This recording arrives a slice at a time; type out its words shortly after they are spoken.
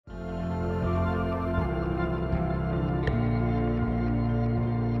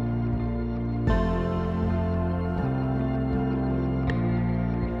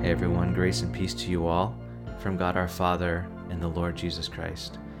everyone, grace and peace to you all from God our Father and the Lord Jesus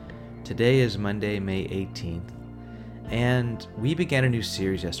Christ. Today is Monday, May 18th, and we began a new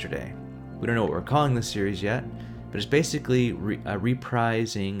series yesterday. We don't know what we're calling this series yet, but it's basically a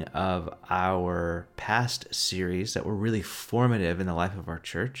reprising of our past series that were really formative in the life of our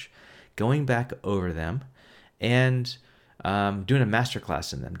church, going back over them and doing a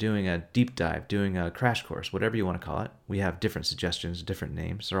masterclass in them, doing a deep dive, doing a crash course, whatever you want to call it. We have different suggestions, different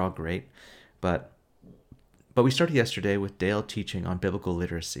names. They're all great. But we started yesterday with Dale teaching on biblical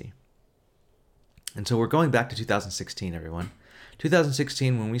literacy. And so we're going back to 2016, everyone.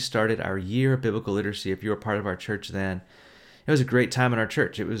 2016, when we started our year of biblical literacy, if you were part of our church then, it was a great time in our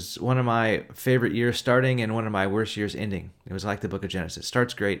church. It was one of my favorite years starting and one of my worst years ending. It was like the book of Genesis.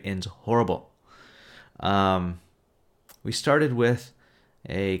 Starts great, ends horrible. We started with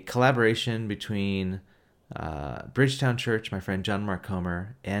a collaboration between Bridgetown Church, my friend John Mark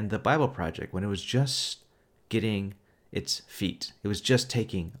Comer, and the Bible Project when it was just getting its feet. It was just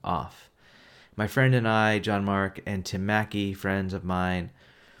taking off. My friend and I, John Mark and Tim Mackey, friends of mine,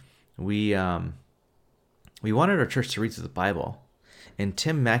 we wanted our church to read through the Bible. And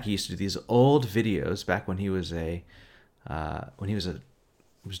Tim Mackey used to do these old videos back when he was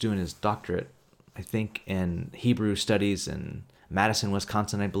doing his doctorate, I think, in Hebrew studies in Madison,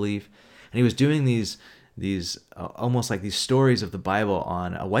 Wisconsin, I believe. And he was doing these almost like these stories of the Bible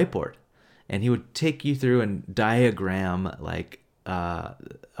on a whiteboard. And he would take you through and diagram like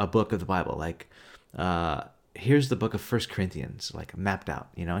a book of the Bible. Like, here's the book of 1 Corinthians, like mapped out,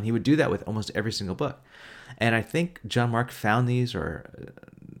 and he would do that with almost every single book. And I think John Mark found these, or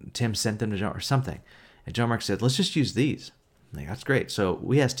Tim sent them to John or something. And John Mark said, let's just use these. Like, that's great. So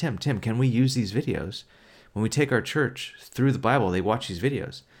we asked Tim, can we use these videos? When we take our church through the Bible, they watch these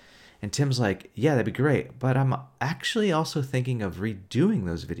videos. And Tim's like, yeah, that'd be great. But I'm actually also thinking of redoing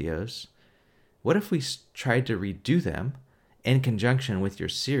those videos. What if we tried to redo them in conjunction with your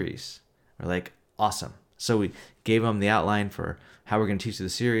series? We're like, awesome. So we gave them the outline for how we're going to teach the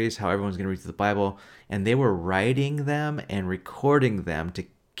series, how everyone's going to read through the Bible. And they were writing them and recording them to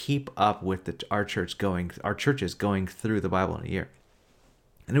keep up with our churches going through the Bible in a year.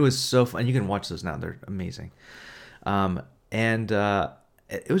 And it was so fun. You can watch those now. They're amazing. It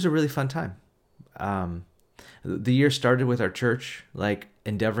was a really fun time. The year started with our church, like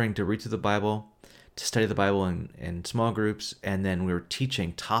endeavoring to read through the Bible, to study the Bible in small groups. And then we were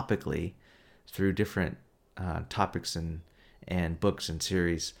teaching topically through different topics and books and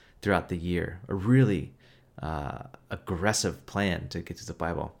series throughout the year. A really aggressive plan to get to the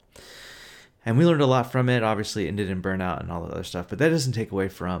Bible. And we learned a lot from it. Obviously, it ended in burnout and all that other stuff. But that doesn't take away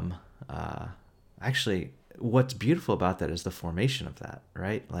from, actually, what's beautiful about that is the formation of that,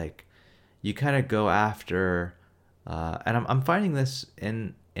 right? Like, you kind of go after, and I'm finding this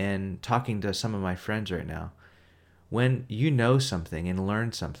in talking to some of my friends right now. When you know something and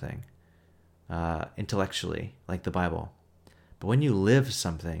learn something intellectually, like the Bible, but when you live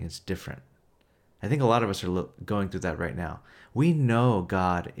something, it's different. I think a lot of us are going through that right now. We know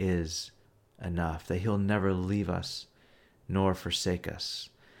God is enough, that he'll never leave us nor forsake us,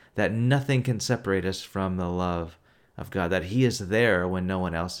 that nothing can separate us from the love of God, that he is there when no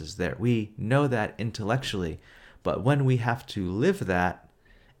one else is there. We know that intellectually, but when we have to live that,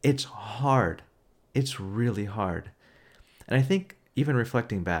 it's hard. It's really hard. And I think even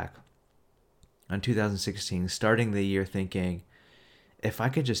reflecting back on 2016, starting the year thinking, if I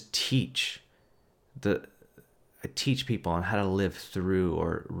could just teach people on how to live through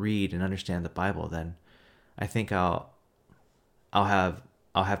or read and understand the Bible, then I think I'll have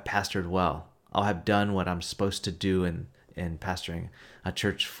pastored well. I'll have done what I'm supposed to do in pastoring a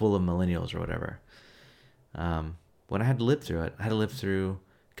church full of millennials or whatever. When I had to live through it, I had to live through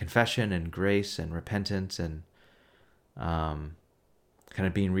confession and grace and repentance and kind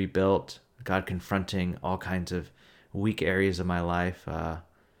of being rebuilt, God confronting all kinds of weak areas of my life,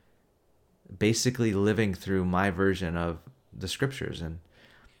 basically living through my version of the scriptures. And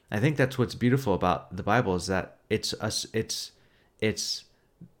I think that's what's beautiful about the Bible, is that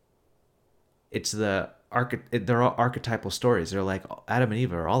they're all archetypal stories. They're like Adam and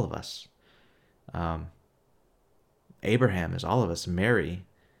Eve are all of us. Abraham is all of us. Mary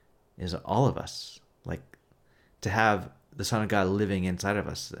is all of us. Like, to have the Son of God living inside of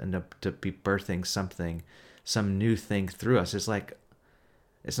us and to be birthing some new thing through us. It's like,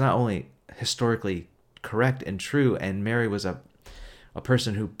 it's not only historically correct and true, and Mary was a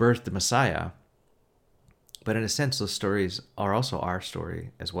person who birthed the Messiah, but in a sense, those stories are also our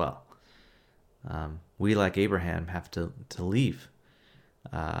story as well. We, like Abraham, have to leave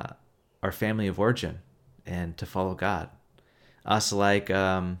our family of origin and to follow God. Us like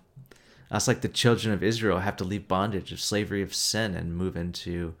the children of Israel have to leave bondage of slavery of sin and move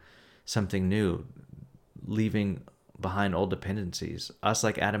into something new, leaving behind old dependencies. Us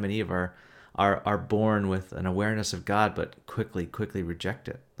like Adam and Eve are born with an awareness of God, but quickly reject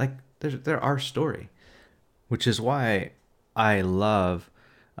it. Like they're our story, which is why I love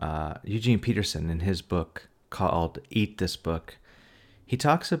Eugene Peterson in his book called Eat This Book. He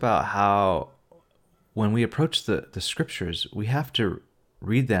talks about how when we approach the scriptures, we have to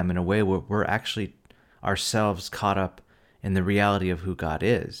read them in a way where we're actually ourselves caught up in the reality of who God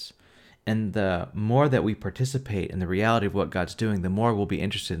is. And the more that we participate in the reality of what God's doing, the more we'll be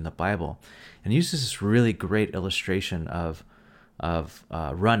interested in the Bible. And he uses this really great illustration of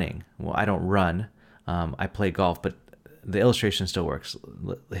running. Well, I don't run. I play golf, but the illustration still works.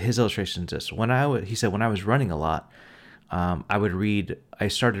 His illustration is this. He said, when I was running a lot, I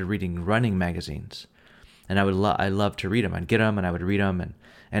started reading running magazines. And I love to read them. I'd get them and I would read them.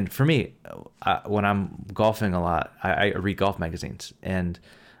 And for me, when I'm golfing a lot, I read golf magazines. And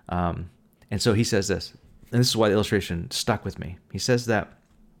so he says this, and this is why the illustration stuck with me. He says that,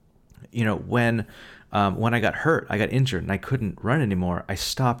 when I got hurt, I got injured and I couldn't run anymore, I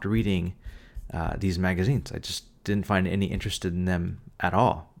stopped reading these magazines. I just didn't find any interest in them at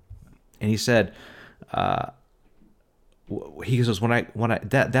all. And he said, that's when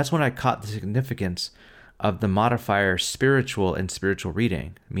I caught the significance of the modifier spiritual and spiritual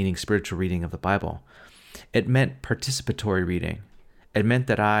reading, meaning spiritual reading of the Bible. It meant participatory reading. It meant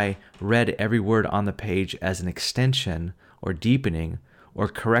that I read every word on the page as an extension or deepening or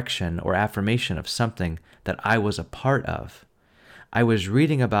correction or affirmation of something that I was a part of. I was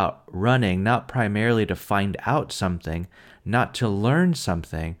reading about running not primarily to find out something, not to learn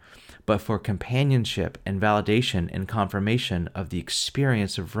something, but for companionship and validation and confirmation of the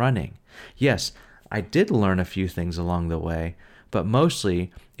experience of running. Yes, I did learn a few things along the way, but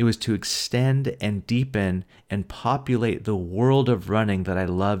mostly it was to extend and deepen and populate the world of running that I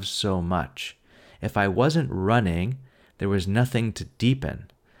love so much. If I wasn't running, there was nothing to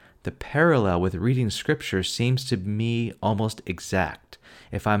deepen. The parallel with reading scripture seems to me almost exact.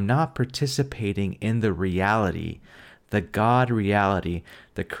 If I'm not participating in the reality, the God reality,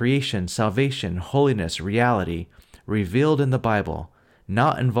 the creation, salvation, holiness reality revealed in the Bible,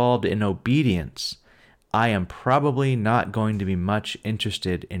 not involved in obedience, I am probably not going to be much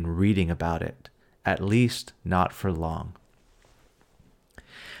interested in reading about it, at least not for long.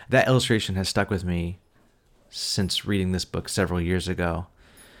 That illustration has stuck with me since reading this book several years ago,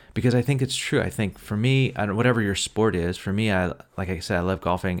 because I think it's true. I think for me, whatever your sport is, for me, like I said, I love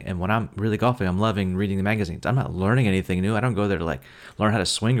golfing, and when I'm really golfing, I'm loving reading the magazines. I'm not learning anything new. I don't go there to learn how to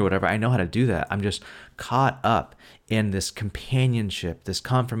swing or whatever. I know how to do that. I'm just caught up in this companionship, this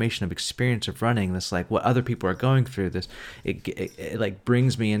confirmation of experience of running, this what other people are going through. This it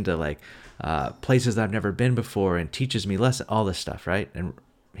brings me into places that I've never been before and teaches me less, all this stuff, right? And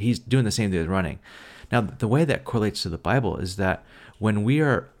he's doing the same thing with running. Now, the way that correlates to the Bible is that when we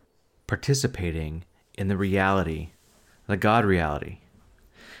are participating in the reality, the God reality,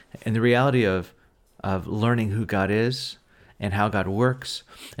 and the reality of learning who God is and how God works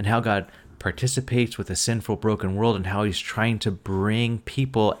and how God participates with a sinful, broken world and how he's trying to bring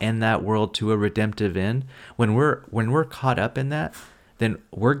people in that world to a redemptive end, when we're caught up in that, then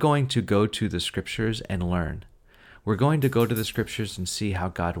we're going to go to the scriptures and learn. We're going to go to the scriptures and see how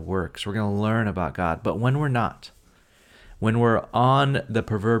God works. We're going to learn about God. But when we're not, when we're on the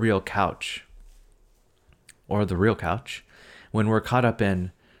proverbial couch or the real couch, when we're caught up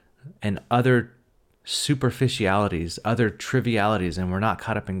in other superficialities, other trivialities, and we're not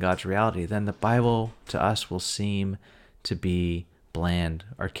caught up in God's reality, then the Bible to us will seem to be bland,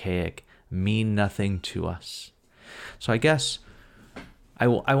 archaic, mean nothing to us. So I guess I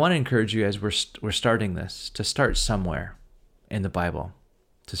want to encourage you as we're starting this to start somewhere in the Bible,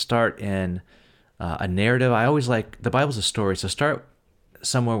 to start in a narrative. I always the Bible's a story, so start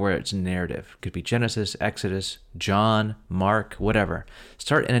somewhere where it's a narrative. It could be Genesis, Exodus, John, Mark, whatever.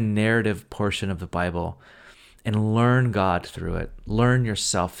 Start in a narrative portion of the Bible and learn God through it. Learn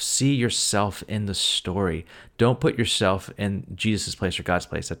yourself. See yourself in the story. Don't put yourself in Jesus' place or God's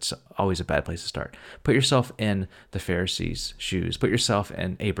place. That's always a bad place to start. Put yourself in the Pharisees' shoes. Put yourself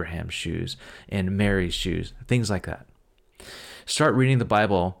in Abraham's shoes, in Mary's shoes, things like that. Start reading the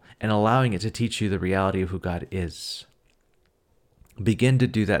Bible and allowing it to teach you the reality of who God is. Begin to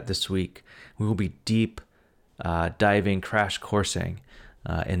do that this week. We will be deep diving, crash coursing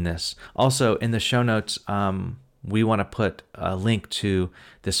in this. Also, in the show notes, we want to put a link to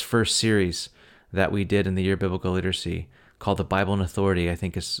this first series that we did in the Year of Biblical Literacy called The Bible in Authority. I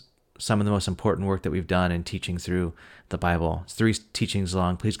think is some of the most important work that we've done in teaching through the Bible. It's 3 teachings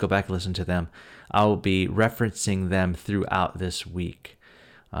long. Please go back and listen to them. I'll be referencing them throughout this week.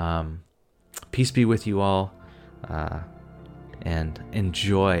 Peace be with you all, and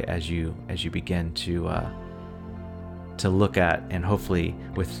enjoy as you begin to look at, and hopefully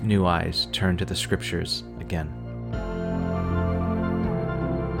with new eyes turn to the scriptures again.